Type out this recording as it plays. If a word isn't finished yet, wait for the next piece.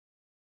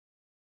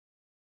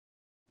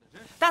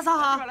大嫂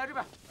好。来这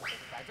边。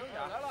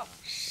来了。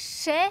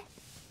谁？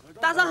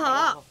大嫂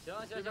好。行，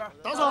这边。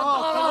大嫂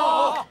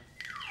好。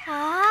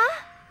啊？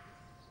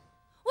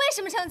为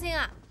什么成亲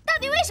啊？到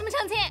底为什么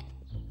成亲？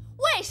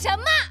为什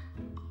么？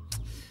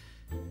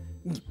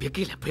你别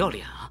给脸不要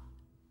脸啊！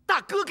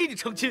大哥给你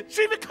成亲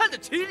是因为看得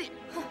起你。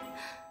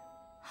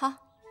好，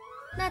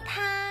那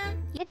他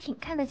也挺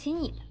看得起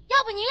你的。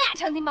要不你俩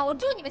成亲吧，我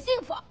祝你们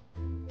幸福。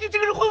你这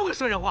个人会不会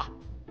说人话？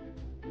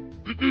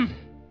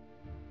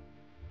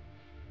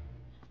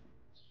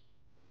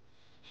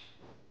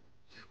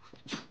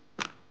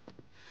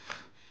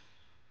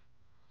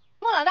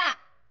莫老大，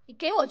你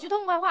给我句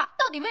痛快话，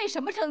到底为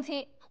什么成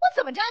亲？我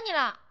怎么着你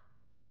了？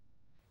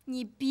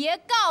你别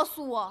告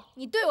诉我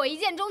你对我一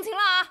见钟情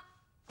了啊！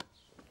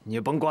你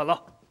甭管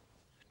了，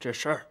这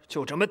事儿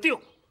就这么定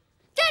了。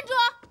站住！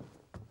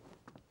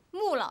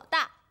穆老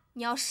大，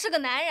你要是个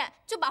男人，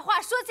就把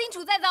话说清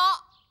楚再走。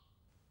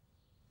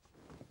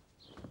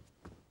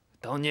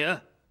当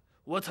年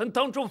我曾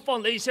当众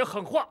放了一些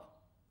狠话，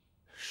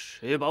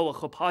谁把我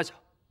喝趴下，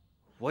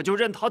我就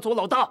认他做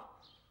老大。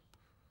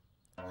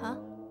啊？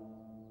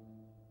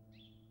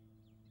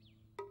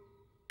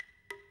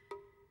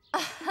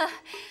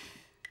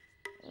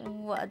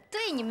我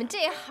对你们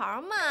这一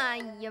行嘛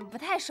也不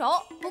太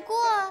熟，不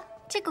过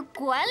这个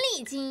管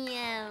理经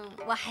验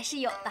我还是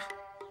有的。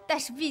但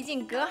是毕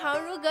竟隔行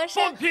如隔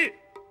山。放屁！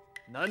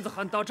男子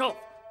汉大丈夫，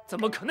怎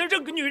么可能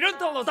认个女人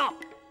当老大？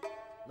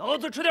老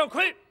子吃点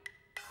亏，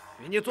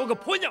给你做个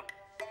婆娘。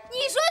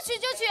你说娶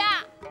就娶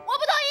啊！我不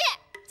同意，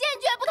坚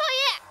决不同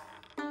意。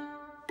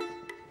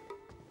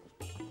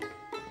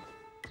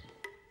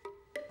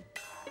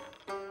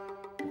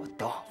我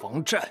大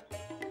王寨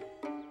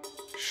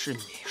是你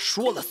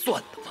说了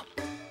算的吗？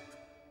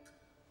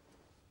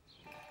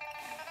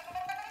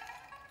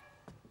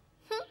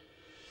哼！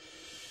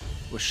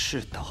我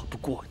是打不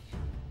过你，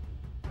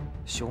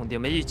兄弟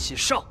们一起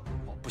上，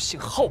我不信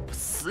耗不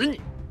死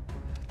你，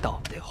大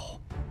不了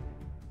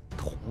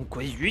同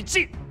归于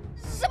尽。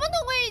什么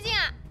同归于尽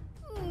啊？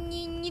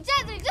你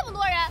寨子里这么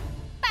多人，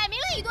摆明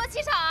了以多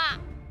欺少啊！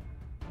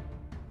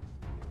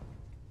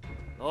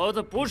老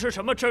子不是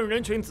什么正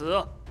人君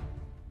子，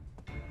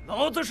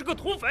老子是个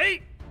土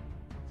匪，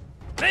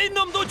没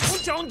那么多穷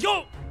讲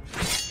究。啊，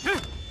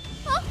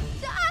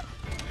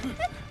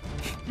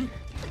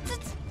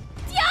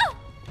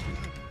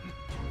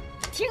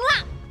停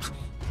了！不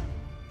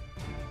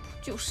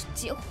就是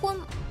结婚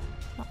吗？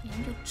老娘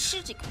就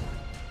吃这个。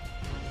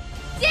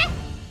结！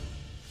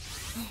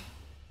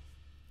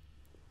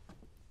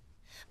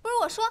不是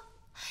我说，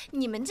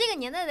你们这个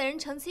年代的人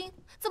成亲，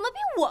怎么比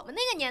我们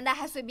那个年代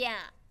还随便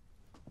啊？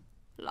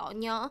老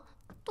娘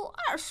都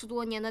20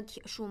多年的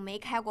铁树没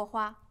开过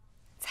花，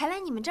才来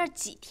你们这儿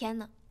几天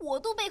呢，我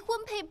都被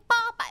婚配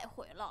800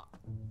回了。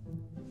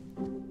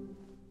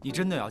你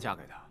真的要嫁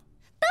给他？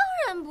当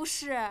然不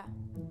是。哎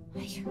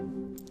呀，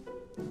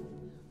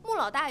穆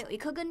老大有一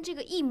颗跟这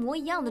个一模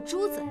一样的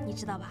珠子，你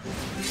知道吧？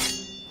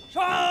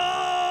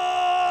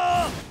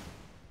上！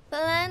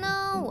本来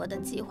呢，我的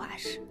计划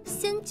是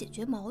先解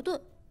决矛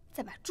盾，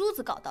再把珠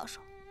子搞到手。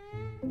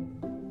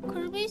可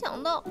是没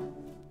想到，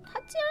他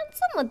竟然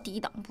这么抵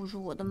挡不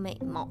住我的美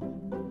貌。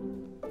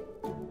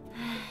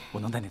我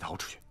能带你逃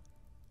出去。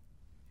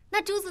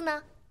那珠子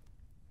呢？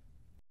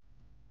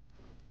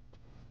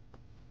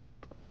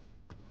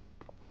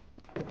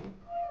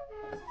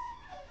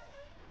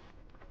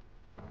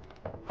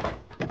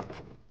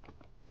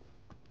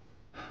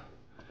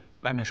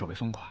外面守卫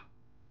疯狂，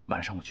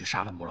晚上我去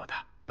杀了穆老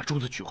大，把珠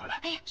子取回来。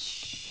哎呀，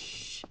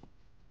嘘！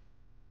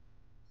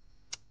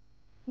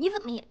你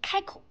怎么也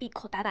开口闭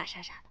口打打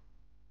杀杀的？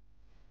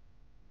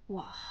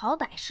我好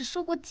歹是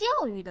受过教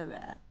育的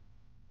人，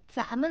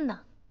咱们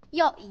呢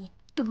要以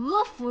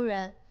德服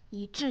人，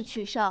以智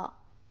取胜。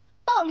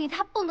暴力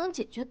它不能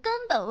解决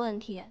根本问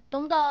题，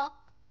懂不懂？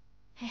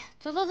哎呀，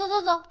走，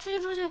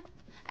出去！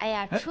哎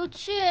呀，出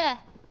去，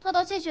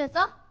走，进去，走。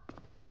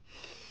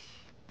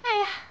哎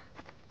呀，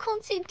空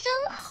气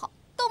真好，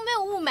都没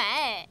有雾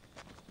霾。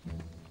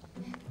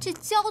这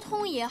交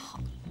通也好，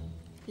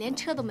连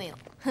车都没有。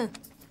哼！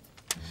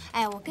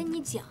哎，我跟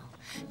你讲，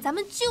咱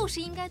们就是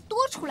应该多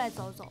出来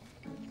走走，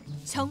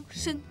强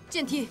身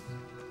健体。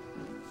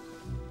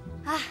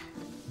啊！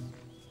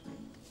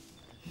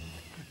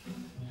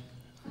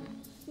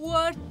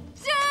我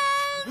真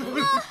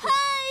的很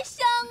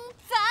想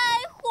再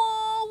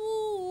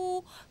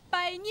活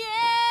500年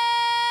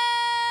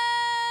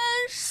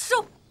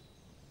寿。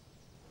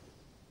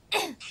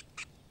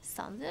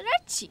嗓子有点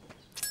紧。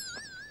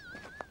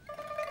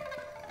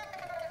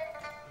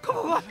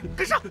快，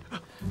跟上！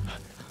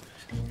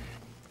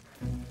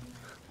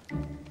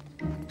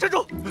站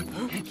住！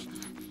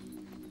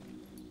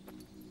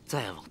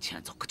再往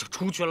前走，可就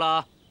出去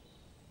了。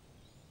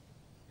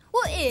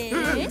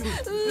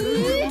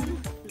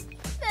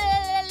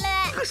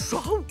来，还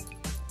耍我！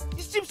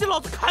你信不信老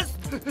子砍死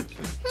你？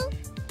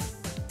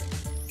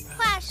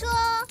话说，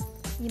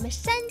你们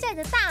山寨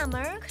的大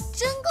门可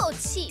真够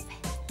气派，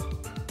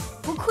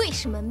不愧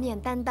是门面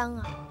担当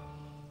啊！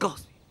告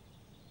诉你，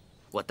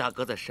我大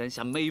哥在山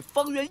下每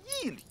方圆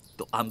1里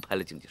都安排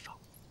了经济舱，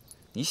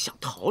你想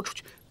逃出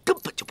去根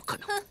本就不可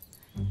能。哼，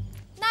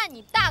那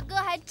你大哥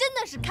还真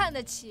的是看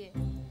得起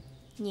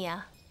你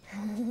啊！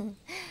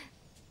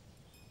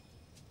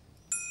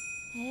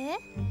哎，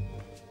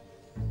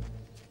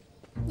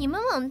你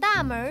们往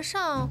大门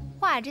上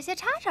画这些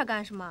叉叉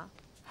干什么？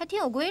还挺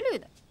有规律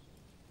的。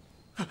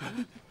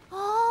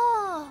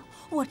哦，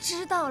我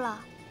知道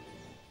了，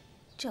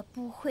这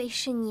不会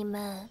是你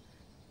们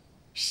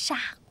杀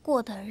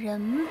过的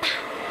人吧？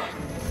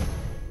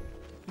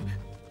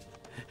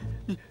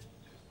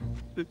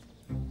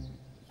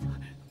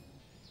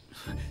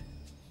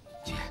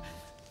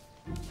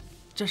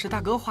这是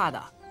大哥画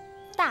的。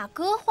大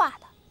哥画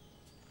的？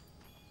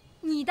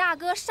你大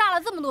哥杀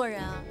了这么多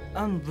人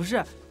啊？不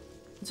是，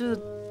这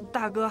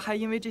大哥还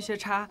因为这些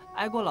叉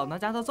挨过老当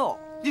家的揍。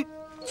你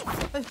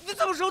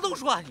怎么什么都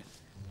说啊你？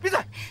闭嘴！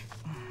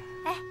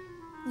哎，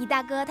你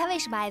大哥他为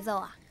什么挨揍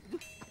啊？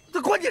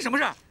这关你什么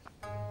事？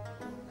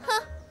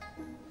哼，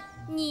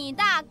你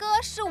大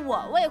哥是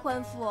我未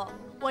婚夫，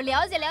我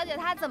了解了解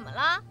他怎么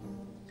了。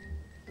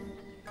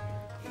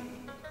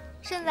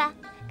顺子，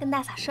跟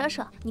大嫂说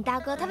说，你大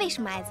哥他为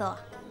什么挨揍啊？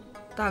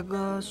大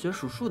哥学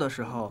数数的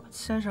时候，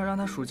先生让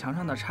他数墙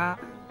上的叉，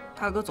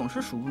大哥总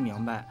是数不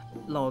明白，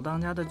老当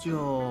家的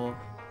就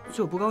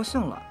不高兴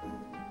了。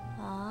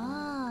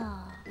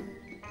哦，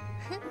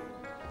哼，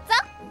走，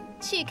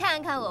去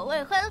看看我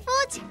未婚夫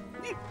去。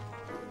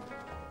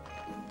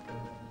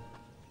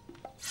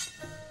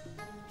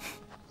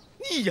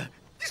你呀，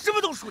你什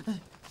么都说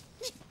你。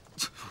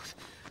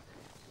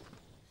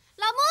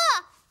老穆，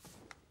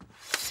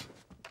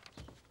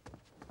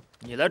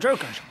你来这儿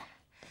干什么？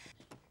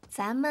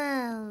咱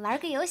们玩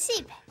个游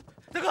戏呗。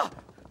大哥，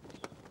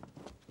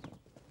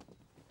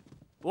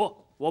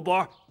不，我不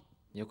玩。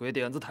你鬼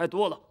点子太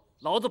多了，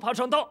老子怕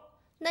上当。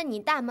那你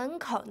大门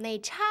口那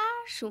叉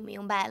数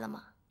明白了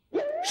吗？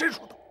谁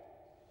说的？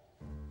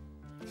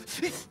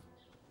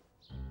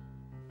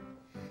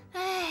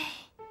哎，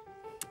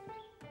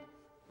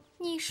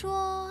你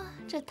说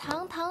这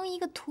堂堂一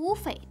个土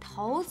匪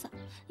头子，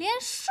连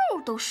数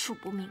都数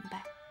不明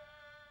白，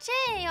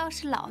这要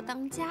是老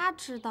当家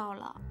知道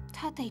了，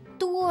他得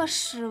多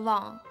失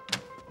望！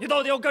你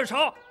到底要干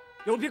啥？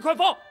有屁快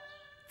放！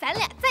咱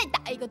俩再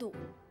打一个赌，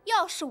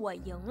要是我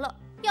赢了，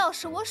要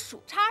是我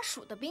数叉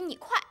数的比你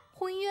快，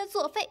婚约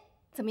作废，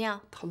怎么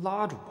样？他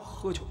拉着我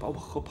喝酒，把我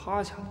喝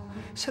趴下了，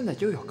现在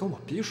又要跟我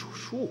比数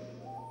数，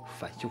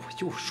万一我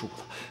又输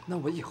了，那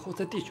我以后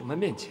在弟兄们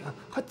面前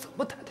还怎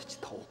么抬得起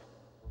头？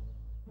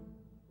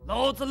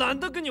老子懒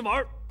得跟你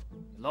玩，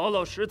你老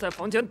老实在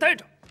房间待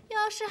着。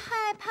要是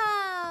害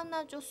怕，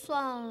那就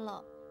算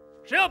了。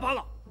谁害怕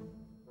了？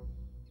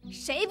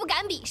谁不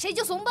敢比，谁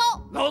就怂包。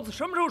老子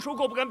什么时候说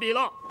过不敢比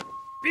了？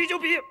比就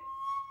比，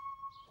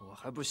我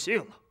还不信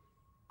了。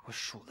我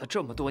数了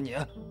这么多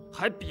年，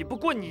还比不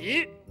过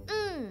你。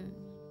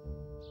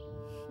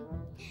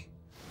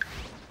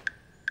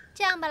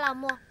这样吧，老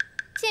莫，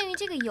鉴于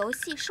这个游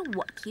戏是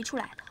我提出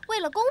来的，为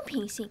了公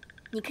平性，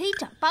你可以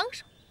找帮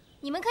手，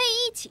你们可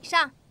以一起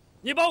上。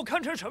你把我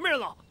看成什么人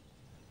了？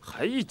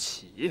还一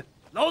起？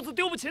老子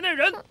丢不起那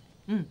人。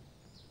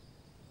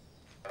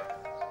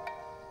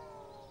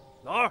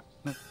老二，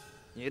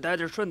你带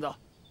着顺子，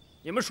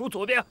你们数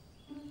左边。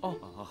哦，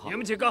好。你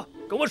们几个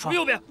跟我数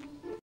右边。